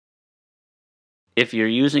If you're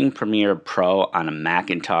using Premiere Pro on a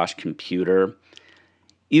Macintosh computer,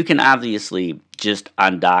 you can obviously just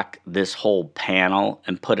undock this whole panel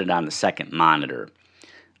and put it on the second monitor.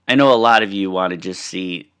 I know a lot of you want to just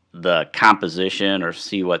see the composition or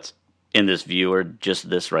see what's in this viewer, just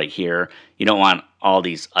this right here. You don't want all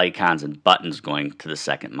these icons and buttons going to the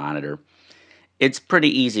second monitor. It's pretty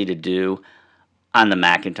easy to do on the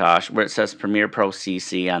Macintosh. Where it says Premiere Pro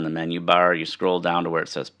CC on the menu bar, you scroll down to where it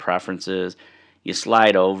says Preferences. You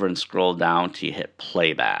slide over and scroll down till you hit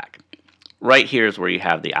Playback. Right here is where you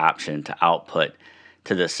have the option to output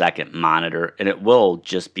to the second monitor, and it will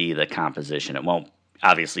just be the composition. It won't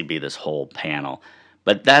obviously be this whole panel,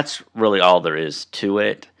 but that's really all there is to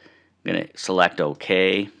it. I'm going to select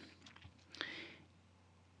OK.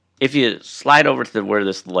 If you slide over to where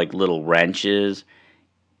this little wrench is,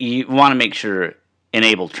 you want to make sure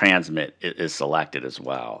Enable Transmit is selected as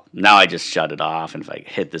well. Now I just shut it off, and if I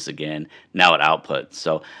hit this again, now it outputs.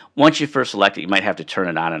 So once you first select it, you might have to turn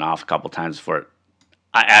it on and off a couple times before it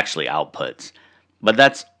actually outputs. But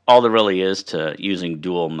that's all there really is to using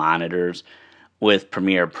dual monitors with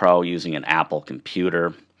Premiere Pro using an Apple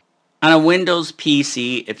computer. On a Windows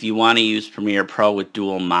PC, if you want to use Premiere Pro with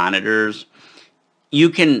dual monitors, you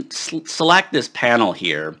can select this panel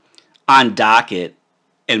here, undock it,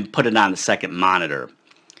 and put it on the second monitor.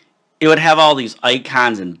 It would have all these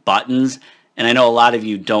icons and buttons, and I know a lot of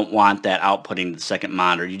you don't want that outputting to the second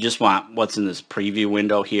monitor. You just want what's in this preview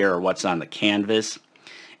window here or what's on the canvas.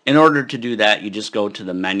 In order to do that, you just go to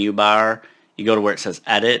the menu bar, you go to where it says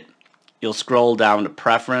Edit, you'll scroll down to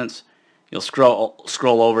Preference, you'll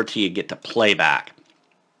scroll over till you get to Playback.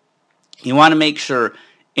 You want to make sure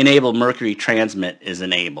Enable Mercury Transmit is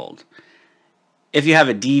enabled. If you have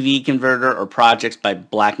a DV converter or projects by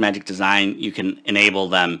Blackmagic Design, you can enable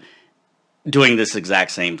them doing this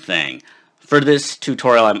exact same thing. For this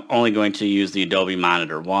tutorial, I'm only going to use the Adobe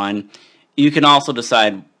Monitor 1. You can also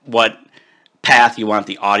decide what path you want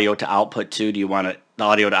the audio to output to. Do you want the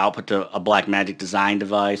audio to output to a Blackmagic Design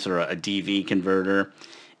device or a DV converter?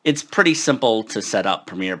 It's pretty simple to set up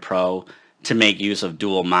Premiere Pro to make use of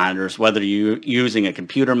dual monitors, whether you're using a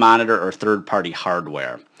computer monitor or third-party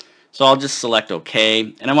hardware. So I'll just select OK,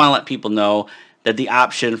 and I want to let people know that the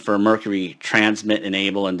option for Mercury Transmit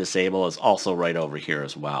Enable and Disable is also right over here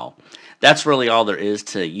as well. That's really all there is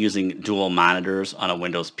to using dual monitors on a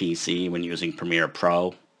Windows PC when using Premiere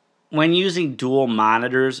Pro. When using dual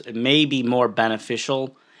monitors, it may be more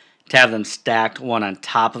beneficial to have them stacked one on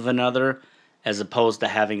top of another as opposed to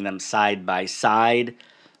having them side by side.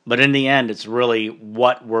 But in the end, it's really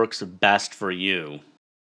what works best for you.